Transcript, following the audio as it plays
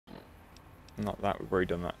Not that, we've already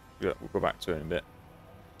done that. We'll go back to it in a bit.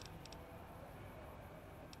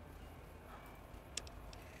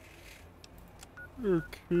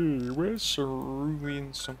 Okay, where's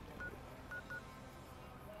cerulean something?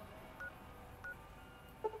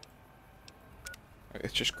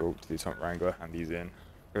 Let's just go to the Atomic Wrangler, hand these in.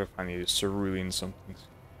 Gotta find these cerulean somethings.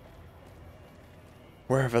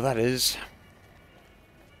 Wherever that is.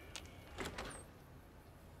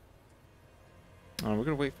 Oh, we're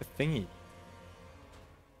gonna wait for Thingy.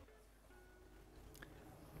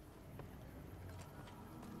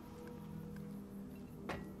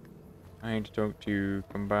 I need to talk to you.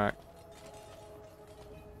 Come back.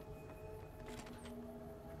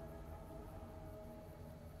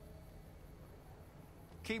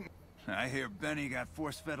 I hear Benny got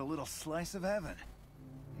force-fed a little slice of heaven.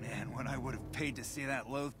 Man, what I would have paid to see that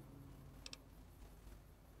loath.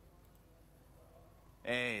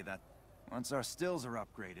 Hey, once our stills are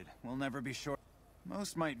upgraded, we'll never be short.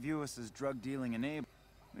 Most might view us as drug-dealing enabled.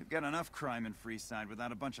 We've got enough crime in Freeside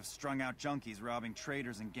without a bunch of strung-out junkies robbing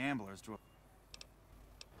traders and gamblers to...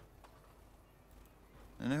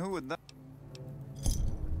 And who would that...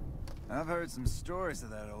 I've heard some stories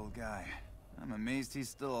of that old guy. I'm amazed he's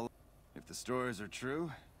still alive. If the stories are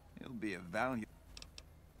true, he'll be of value.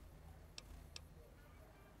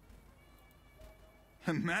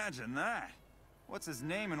 Imagine that! What's his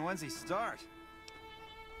name and when's he start?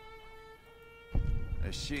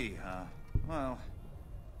 A she, huh? Well,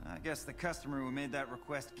 I guess the customer who made that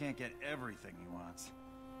request can't get everything he wants.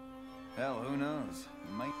 Hell, who knows?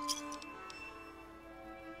 He might...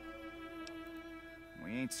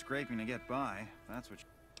 We ain't scraping to get by, that's what...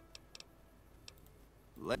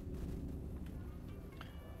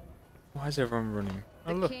 Why is everyone running?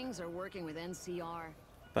 Oh, The look. Kings are working with NCR.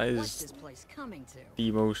 That What's is this place coming to?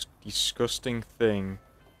 the most disgusting thing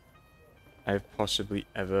I've possibly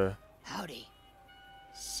ever Howdy.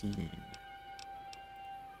 seen.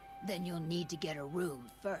 Then you'll need to get a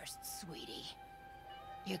room first, sweetie.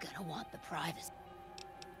 You're gonna want the privacy.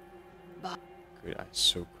 But Good, that's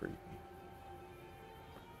so creepy.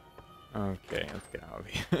 Okay, let's get out of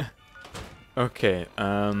here. Okay,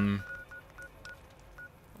 well,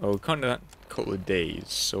 we can't do that in a couple of days,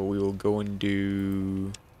 so we will go and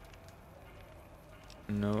do...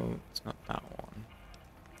 No, it's not that one.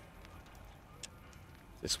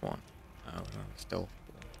 This one. Oh, no, stealth.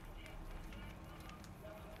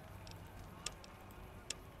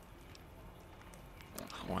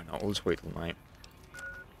 Why not? We'll just wait till night.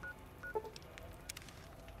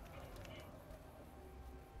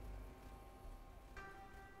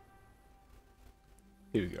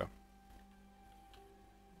 Here we go.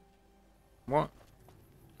 What?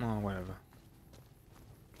 Oh, whatever.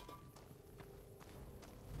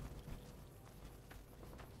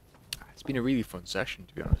 It's been a really fun session,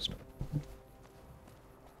 to be honest.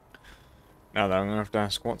 Now that I'm gonna have to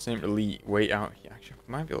ask, what's the name Elite? Wait out here. Actually,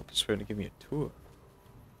 I might be able to persuade her to give me a tour.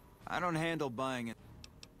 I don't handle buying it.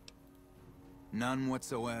 None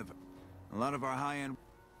whatsoever. A lot of our high-end...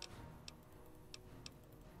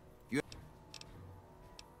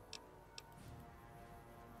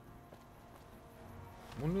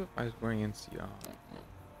 I wonder if I was wearing NCR.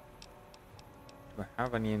 Do I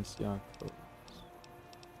have any NCR clothes?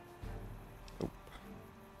 Nope.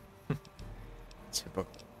 Typical.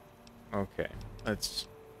 Okay, let's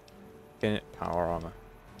get it. Power armor.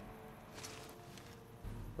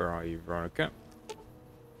 Where are you, Veronica?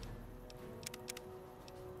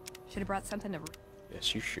 Should have brought something to...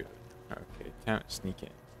 Yes, you should. Okay, time to sneak in.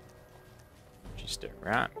 She's staring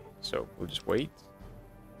at me, so we'll just wait.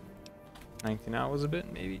 19 hours a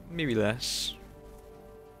bit, maybe less.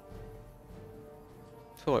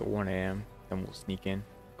 Till like 1 AM, then we'll sneak in.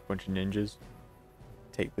 A bunch of ninjas.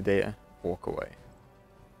 Take the data, walk away.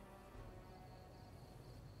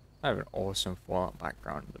 I have an awesome Fallout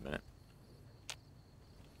background at the minute.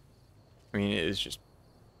 I mean, it is just...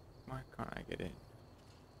 Why can't I get in?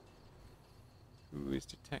 Who is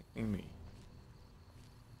detecting me?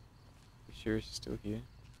 You sure she's still here?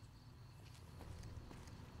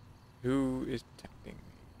 Who is detecting me?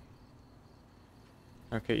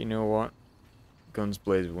 Okay, you know what? Guns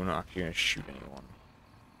blazing, we're not actually gonna shoot anyone.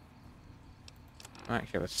 I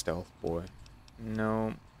actually have a stealth boy.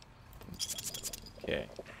 No. Okay.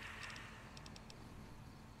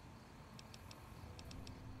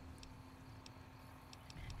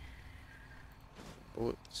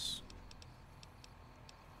 Bullets.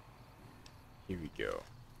 Here we go.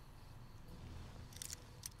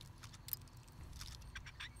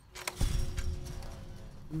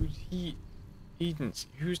 Who's he? He didn't see.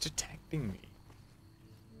 Who's detecting me?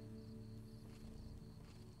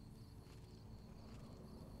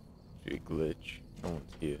 to be a glitch. No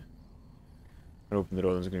one's here. I open the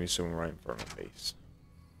door, there's gonna be someone right in front of my face.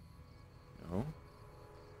 No?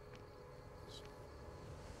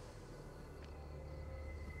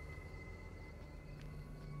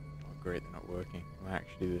 Oh great, they're not working. I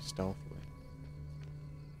actually do this stealthily.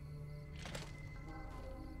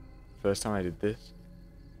 First time I did this,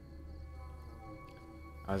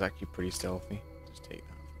 I was actually pretty stealthy. Just take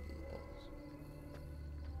that for the balls.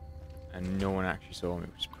 And no one actually saw me,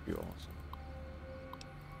 which is pretty awesome.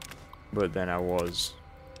 But then I was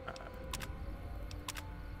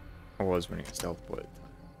running a stealth boy at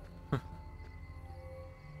the time.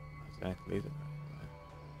 Exactly the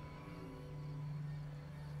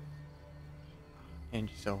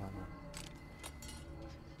energy cell ammo.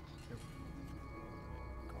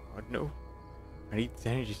 God no. I need the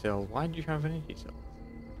energy cells. Why did you have energy cells?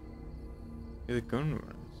 You're the gun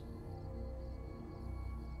runners.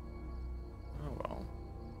 Oh well.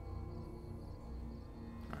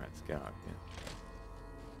 Alright, let's get out of here.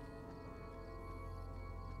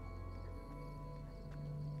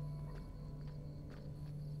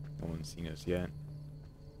 No one's seen us yet.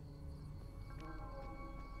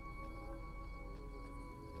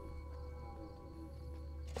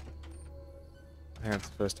 I think that's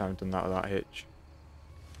the first time I've done that without a hitch.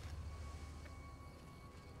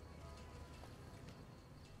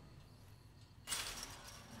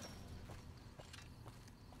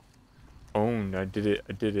 Owned, I did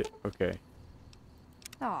it, okay.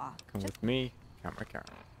 Aw, Come just with me, camera.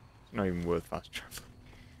 It's not even worth fast traveling.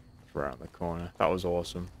 It's right around the corner. That was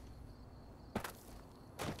awesome.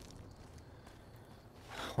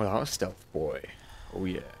 Well, that was Stealth Boy. Oh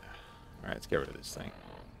yeah. Alright, let's get rid of this thing.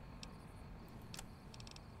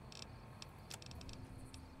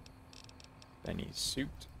 Benny's suit.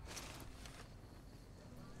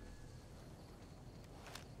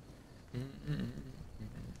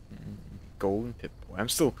 Golden Pip-Boy.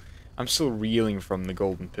 I'm still reeling from the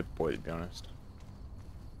Golden Pip-Boy, to be honest.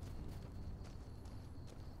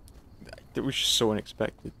 It was just so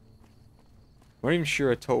unexpected. I'm not even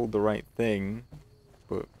sure I told the right thing,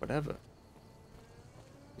 but whatever. It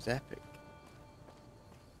was epic.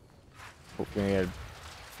 Hopefully I get a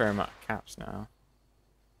fair amount of caps now.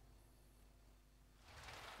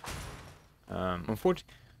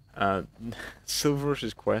 Unfortunately,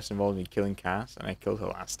 Silverrush's quest involved me killing Cass, and I killed her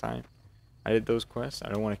last time I did those quests. I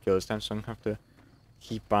don't want to kill this time, so I'm gonna have to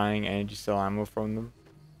keep buying energy cell ammo from them.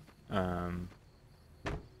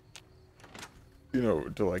 You know,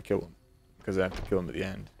 until I kill them, because I have to kill them at the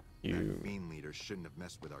end. That fiend leader shouldn't have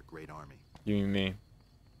messed with our great army. You mean me?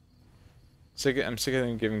 I'm sick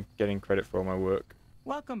of them getting credit for all my work.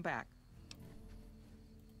 Welcome back.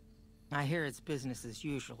 I hear it's business as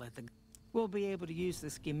usual at the... We'll be able to use the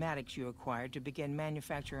schematics you acquired to begin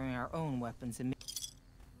manufacturing our own weapons and...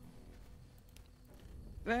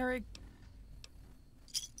 Very...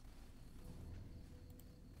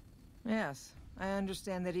 Yes, I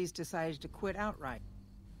understand that he's decided to quit outright.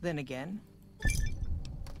 Then again...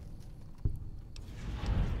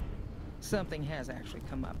 Something has actually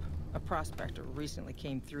come up. A prospector recently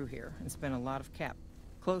came through here and spent a lot of cap.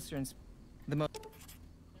 Closer and... the most...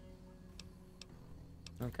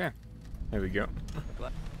 Okay. There we go.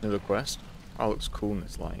 Another quest. Oh, looks cool in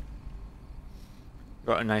this light.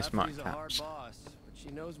 Got a nice amount of caps. Boss, but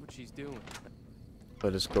she knows what she's doing.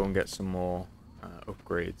 Let us go and get some more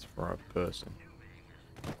upgrades for our person.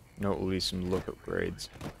 Notably some look upgrades.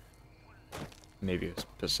 Maybe a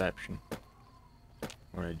perception.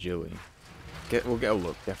 Or agility. We'll get a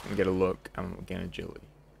look. Definitely get a look, and we'll get agility.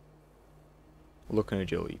 Look and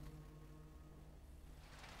agility.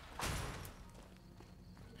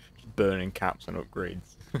 Burning caps on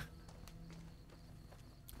upgrades.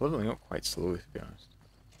 Leveling up quite slowly, to be honest.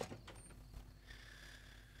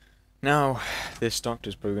 Now, this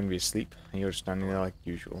doctor's probably going to be asleep, and you're standing there like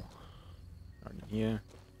usual. Not in here.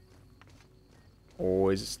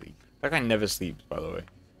 Always asleep. That guy never sleeps, by the way.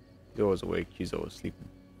 He's always awake, he's always sleeping.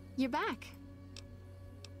 You're back.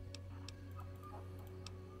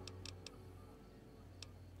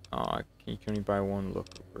 Oh, you can only buy one look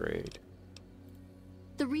upgrade.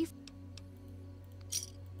 The reef.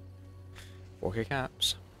 4K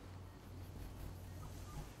caps.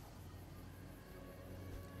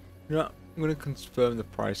 You know, I'm gonna confirm the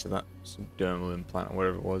price of that subdermal implant or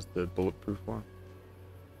whatever it was, the bulletproof one.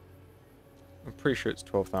 I'm pretty sure it's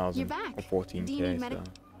 12,000 You're back. or 14K. Do you need So.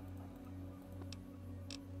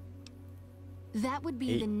 That would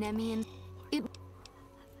be the Nemean. It.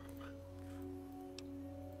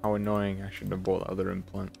 How annoying! I shouldn't have bought that other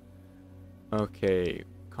implant. Okay,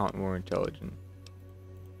 can't be more intelligent.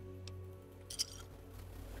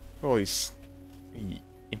 All these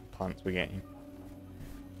implants we're getting.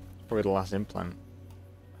 It's probably the last implant.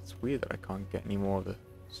 It's weird that I can't get any more of a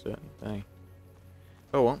certain thing.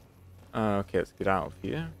 Oh well. Okay, let's get out of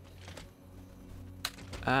here.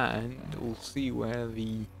 And we'll see where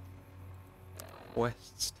the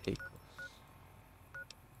quests take us.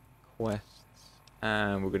 Quests.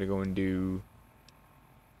 And we're gonna go and do...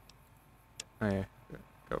 Oh yeah,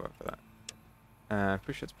 go up for that. I'm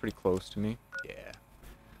pretty sure it's pretty close to me. Yeah.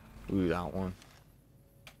 Ooh, that one.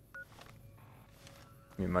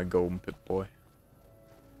 Meet my golden Pip-Boy.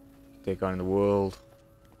 Take on the world.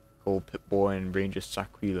 Gold Pip-Boy and Ranger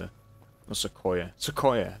Saquila. Or Sequoia.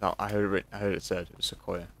 Sequoia! That, I heard it said. It was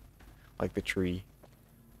Sequoia. Like the tree.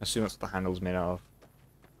 I assume that's what the handle's made out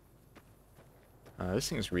of. This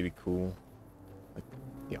thing is really cool. Like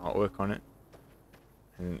the artwork on it.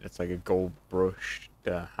 And it's like a gold brushed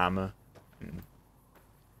hammer. And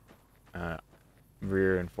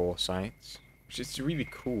rear and foresights. Which is really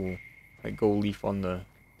cool. Like gold leaf on the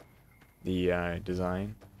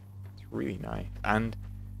design. It's really nice. And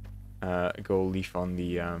a gold leaf on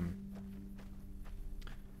the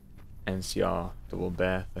NCR double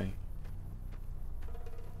bear thing.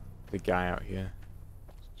 The guy out here.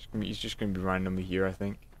 He's just gonna be randomly here, I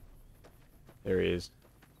think. There he is.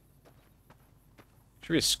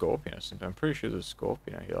 Should be a scorpion or something. I'm pretty sure there's a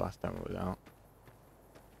scorpion out here last time I was out.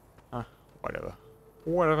 Ah, whatever.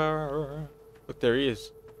 Whatever. Look, there he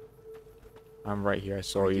is. I'm right here. I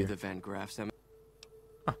saw you. The Van Graff Cemetery.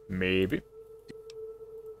 Maybe.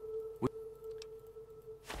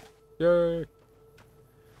 Yay.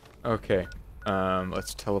 Okay.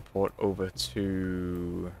 Let's teleport over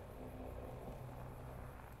to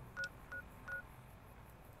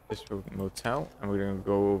this motel, and we're gonna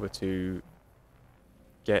go over to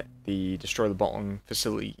get the destroy the bottling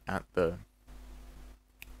facility at the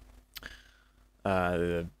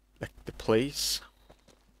place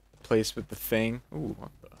with the thing. Ooh,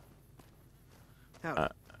 what the?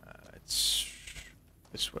 It's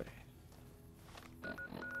this way.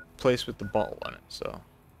 Place with the bottle on it. So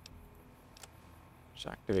just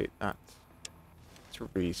activate that. It's a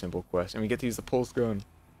really simple quest, and we get to use the pulse gun,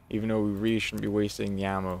 even though we really shouldn't be wasting the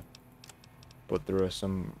ammo. But there are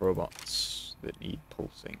some robots that need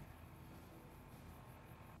pulsing,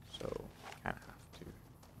 so kind of have to.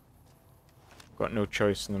 Got no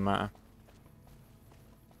choice in the matter.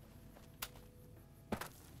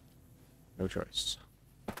 No choice.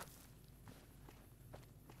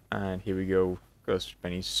 And here we go. Got a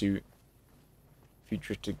Spenny's suit.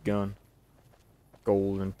 Futuristic gun.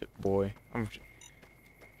 Golden Pip-Boy.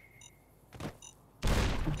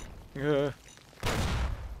 Yeah.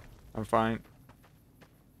 I'm fine.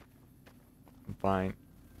 I'm fine.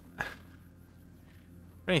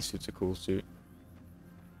 Any suit's a cool suit.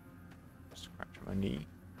 Scratch my knee.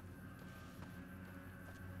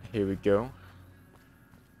 Here we go.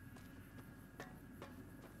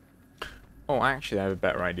 Oh, actually, I have a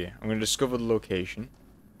better idea. I'm going to discover the location.